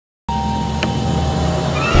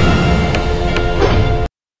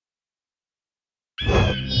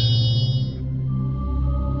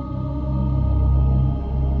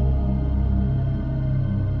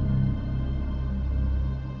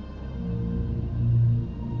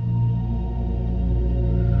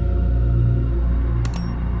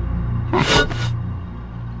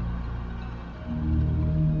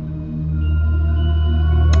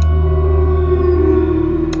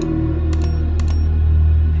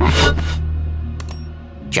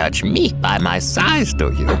Judge me by my size,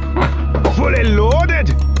 do you? Fully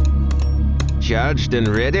loaded! Charged and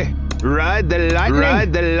ready. Ride the lightning!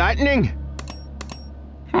 Ride the lightning!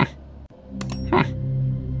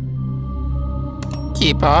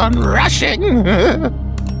 Keep on rushing!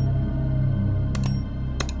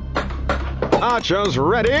 Archers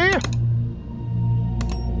ready!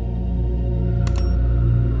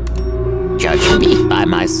 Judge me by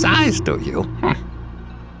my size, do you?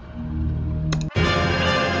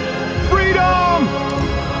 Freedom!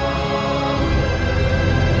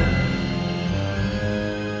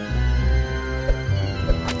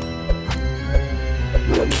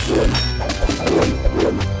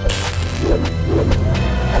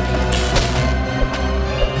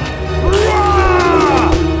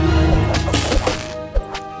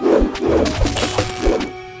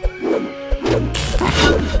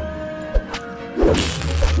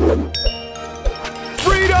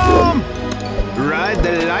 Freedom! Ride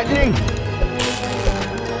the lightning!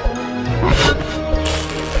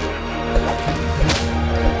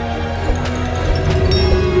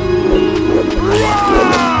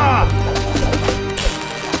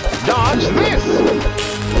 Dodge this!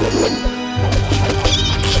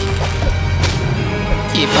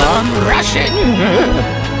 Keep on rushing!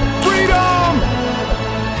 Freedom!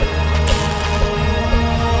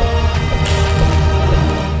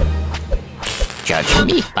 Judge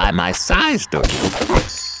me by my size, do you?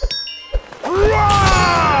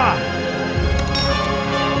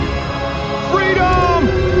 Freedom!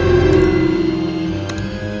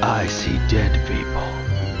 I see dead people.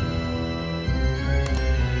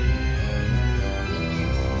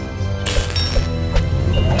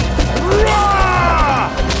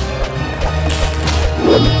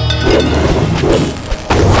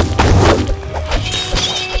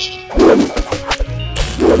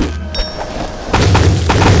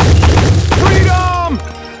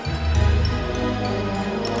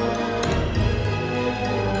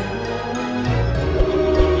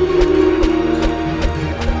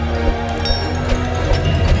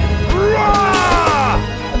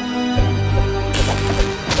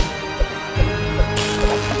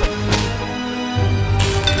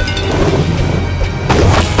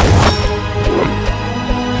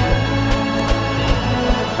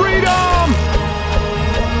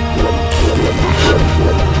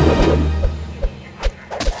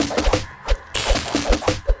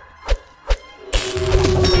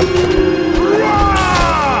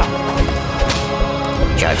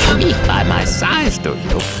 Judge me by my size, do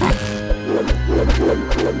you?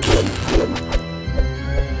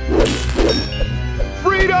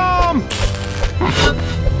 Freedom!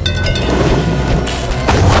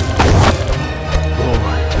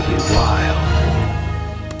 Born to be wild.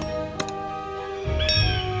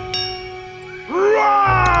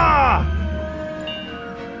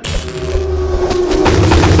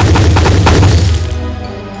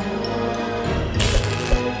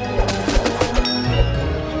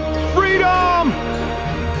 Freedom!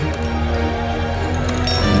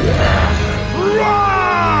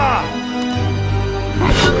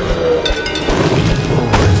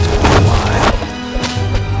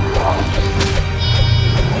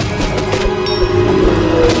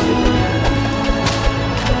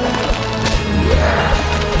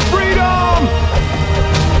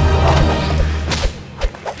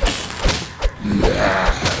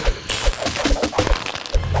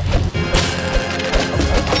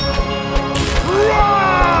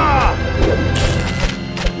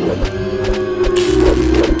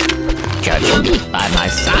 Judge me by my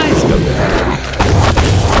size, do you?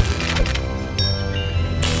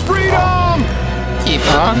 Freedom! Keep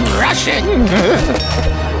on rushing!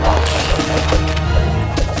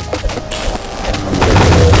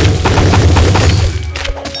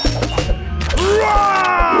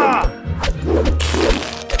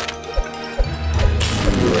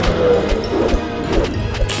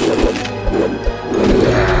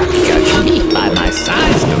 Judge me by my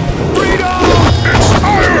size, do you? Freedom! It's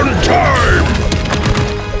iron time!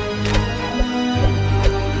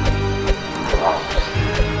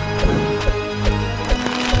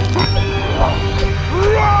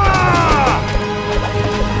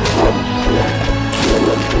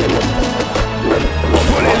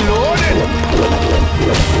 Fully loaded!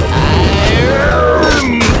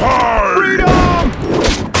 Iron time! Freedom!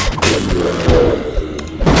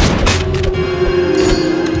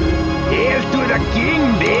 Hail to the king,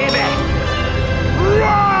 baby!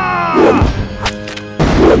 Rah!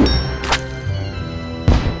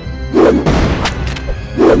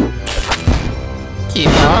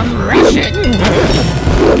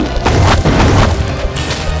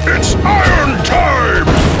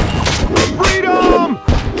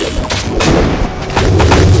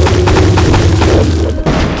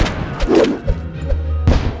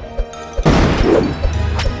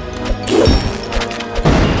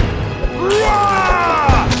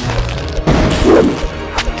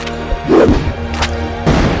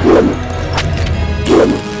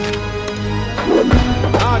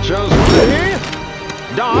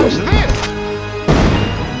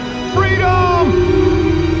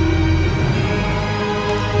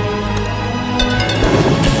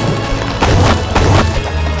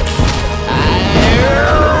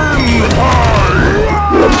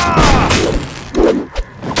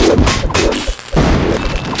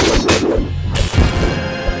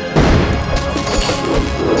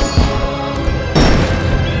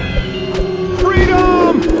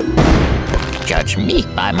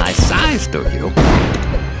 by my size, do you?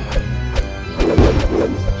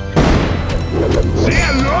 Say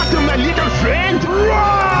hello to my little friend!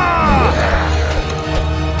 Roar!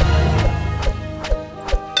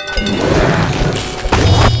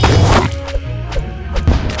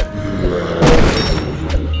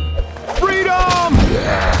 Freedom!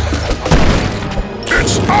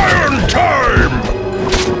 It's iron time!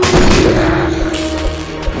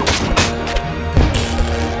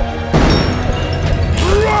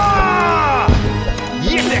 Roar!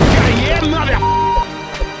 Yippee-ki-yay, mother!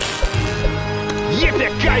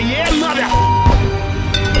 Yippee-ki-yay, mother!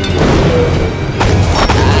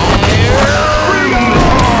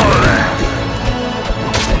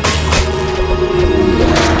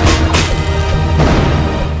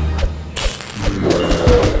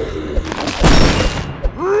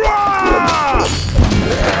 Roar!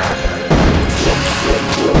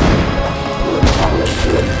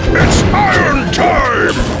 It's iron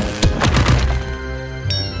time!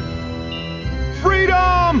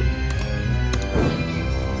 Freedom!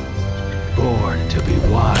 Born to be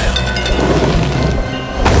wild.